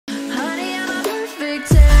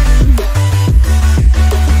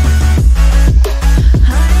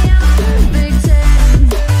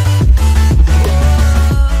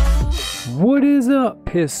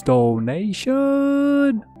Pistol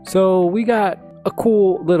Nation? So we got a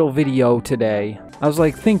cool little video today. I was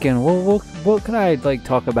like thinking, well, what could I like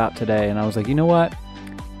talk about today? And I was like, you know what?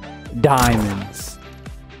 Diamonds.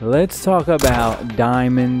 Let's talk about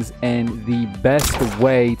diamonds and the best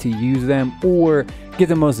way to use them or get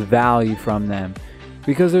the most value from them.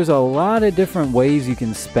 Because there's a lot of different ways you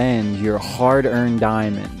can spend your hard-earned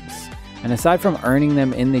diamonds. And aside from earning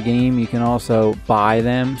them in the game, you can also buy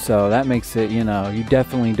them. So that makes it, you know, you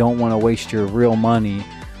definitely don't want to waste your real money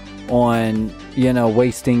on, you know,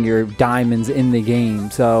 wasting your diamonds in the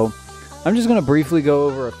game. So I'm just going to briefly go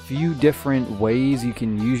over a few different ways you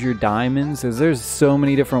can use your diamonds, because there's so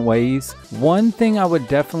many different ways. One thing I would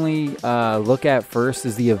definitely look at first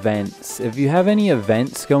is the events. If you have any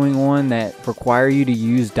events going on that require you to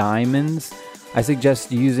use diamonds, I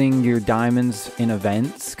suggest using your diamonds in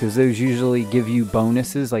events, because those usually give you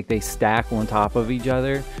bonuses, like they stack on top of each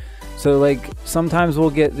other. So like sometimes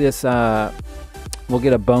we'll get this we'll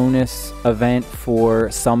get a bonus event for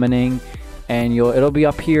summoning, and it'll be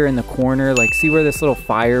up here in the corner. Like, see where this little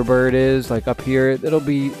firebird is? Like up here, it'll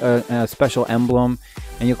be a special emblem,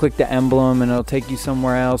 and you'll click the emblem and it'll take you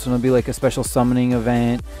somewhere else, and it'll be like a special summoning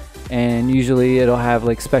event. And usually it'll have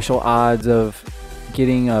like special odds of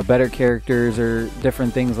getting better characters or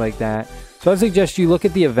different things like that. So I suggest you look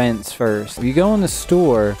at the events first. You go in the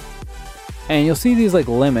store and you'll see these like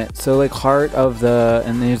limits. So like heart of the,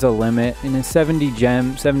 and there's a limit, and it's 70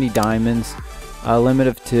 gems, 70 diamonds, a limit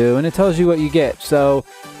of 2, and it tells you what you get. So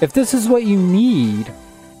if this is what you need,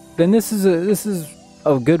 then this is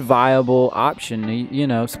a good viable option to, you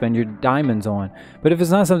know, spend your diamonds on. But if it's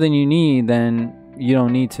not something you need, then you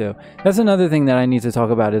don't need to. That's another thing that I need to talk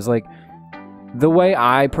about, is like the way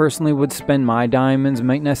I personally would spend my diamonds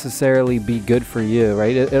might necessarily be good for you,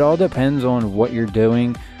 right? It all depends on what you're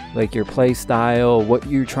doing, like your play style, what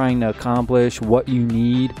you're trying to accomplish, what you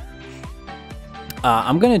need.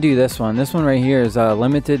 I'm gonna do this one. This one right here is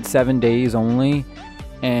limited 7 days only,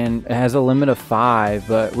 and it has a limit of 5,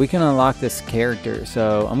 but we can unlock this character,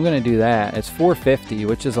 so I'm gonna do that. It's 450,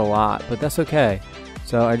 which is a lot, but that's okay.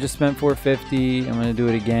 So I just spent 450. I'm gonna do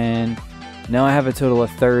it again. Now I have a total of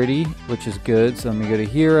 30, which is good. So let me go to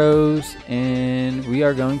heroes, and we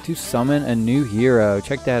are going to summon a new hero.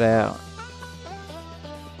 Check that out.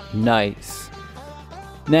 Nice.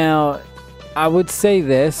 Now, I would say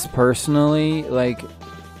this personally, like,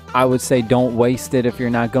 I would say don't waste it if you're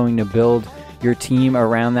not going to build your team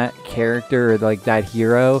around that character or like that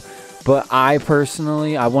hero. But I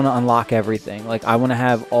personally, I want to unlock everything. Like, I want to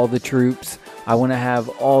have all the troops. I want to have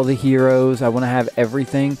all the heroes. I want to have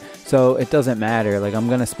everything. So it doesn't matter. Like, I'm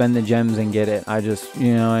going to spend the gems and get it. I just,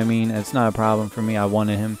 you know what I mean? It's not a problem for me. I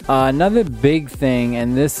wanted him. Another big thing,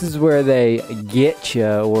 and this is where they get you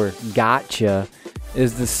or gotcha,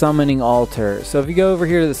 is the summoning altar. So if you go over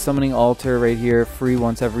here to the summoning altar right here, free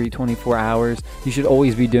once every 24 hours, you should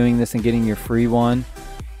always be doing this and getting your free one.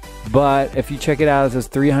 But if you check it out, it says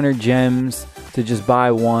 300 gems to just buy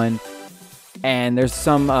one. And there's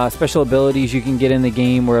some special abilities you can get in the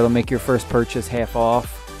game where it'll make your first purchase half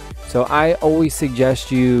off. So I always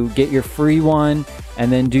suggest you get your free one and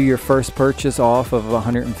then do your first purchase off of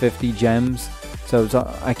 150 gems. So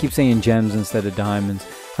I keep saying gems instead of diamonds.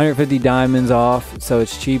 150 diamonds off, so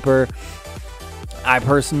it's cheaper. I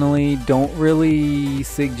personally don't really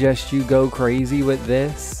suggest you go crazy with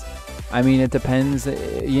this. I mean, it depends.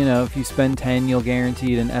 You know, if you spend 10, you'll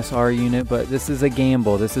guaranteed an SR unit, but this is a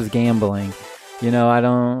gamble. This is gambling. You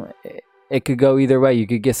know, it could go either way. You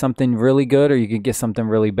could get something really good or you could get something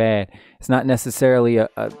really bad. It's not necessarily a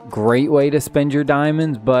great way to spend your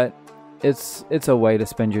diamonds, but it's a way to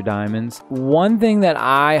spend your diamonds. One thing that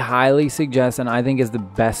I highly suggest, and I think is the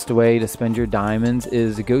best way to spend your diamonds,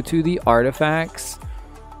 is to go to the artifacts.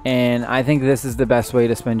 And I think this is the best way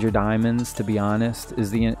to spend your diamonds, to be honest, is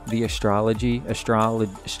the astrologer.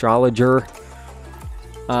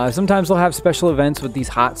 Sometimes they'll have special events with these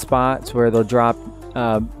hot spots where they'll drop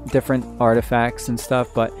different artifacts and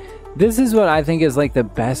stuff, but this is what I think is like the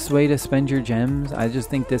best way to spend your gems. I just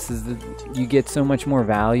think this is you get so much more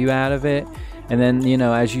value out of it. And then, you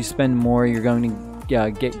know, as you spend more, you're going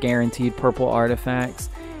to get guaranteed purple artifacts.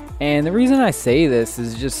 And the reason I say this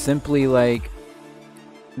is just simply like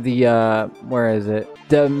the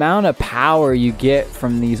the amount of power you get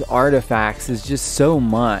from these artifacts is just so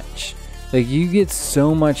much. Like, you get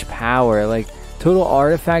so much power. Like, total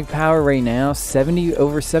artifact power right now,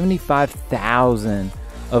 over 75,000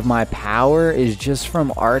 of my power is just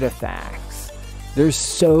from artifacts. They're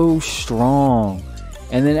so strong.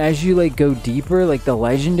 And then as you like go deeper, like the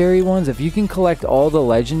legendary ones, if you can collect all the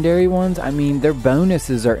legendary ones, I mean, their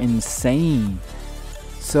bonuses are insane.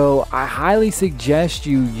 So I highly suggest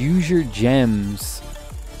you use your gems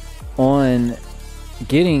on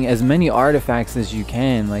getting as many artifacts as you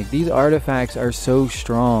can. Like, these artifacts are so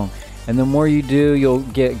strong, and the more you do, you'll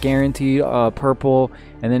get guaranteed purple,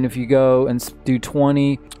 and then if you go and do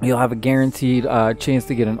 20, you'll have a guaranteed chance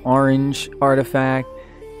to get an orange artifact.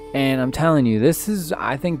 And I'm telling you,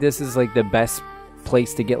 I think this is like the best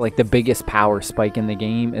place to get like the biggest power spike in the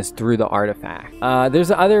game is through the artifact.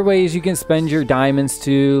 There's other ways you can spend your diamonds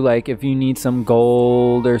too, like if you need some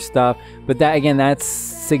gold or stuff, but that, again, that's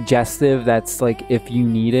suggestive. That's like if you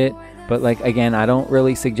need it, but like, again, I don't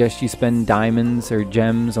really suggest you spend diamonds or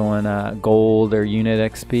gems on gold or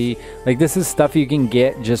unit XP. Like, this is stuff you can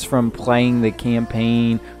get just from playing the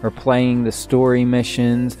campaign or playing the story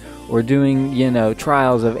missions or doing, you know,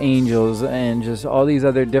 trials of angels and just all these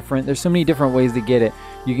other different, there's so many different ways to get it.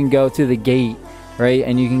 You can go to the gate, right,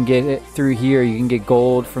 and you can get it through here. You can get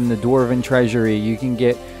gold from the dwarven treasury. You can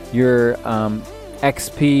get your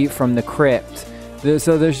XP from the crypt.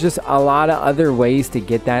 So there's just a lot of other ways to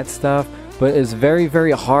get that stuff, but it's very,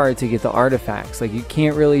 very hard to get the artifacts. Like, you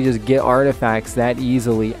can't really just get artifacts that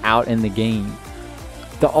easily out in the game.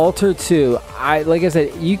 The altar too, like I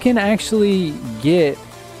said, you can actually get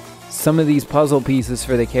some of these puzzle pieces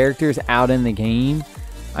for the characters out in the game.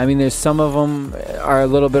 I mean, there's some of them are a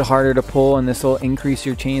little bit harder to pull, and this will increase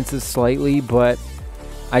your chances slightly, but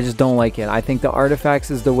I just don't like it. I think the artifacts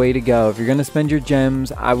is the way to go. If you're going to spend your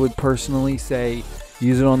gems, I would personally say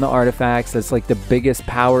use it on the artifacts. That's like the biggest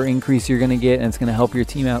power increase you're going to get, and it's going to help your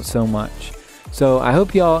team out so much. So I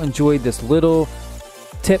hope y'all enjoyed this little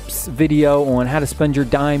tips video on how to spend your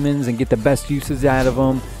diamonds and get the best uses out of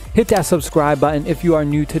them. Hit that subscribe button if you are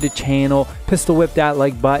new to the channel. Pistol whip that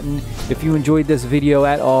like button if you enjoyed this video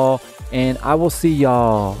at all. And I will see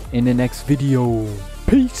y'all in the next video.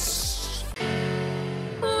 Peace.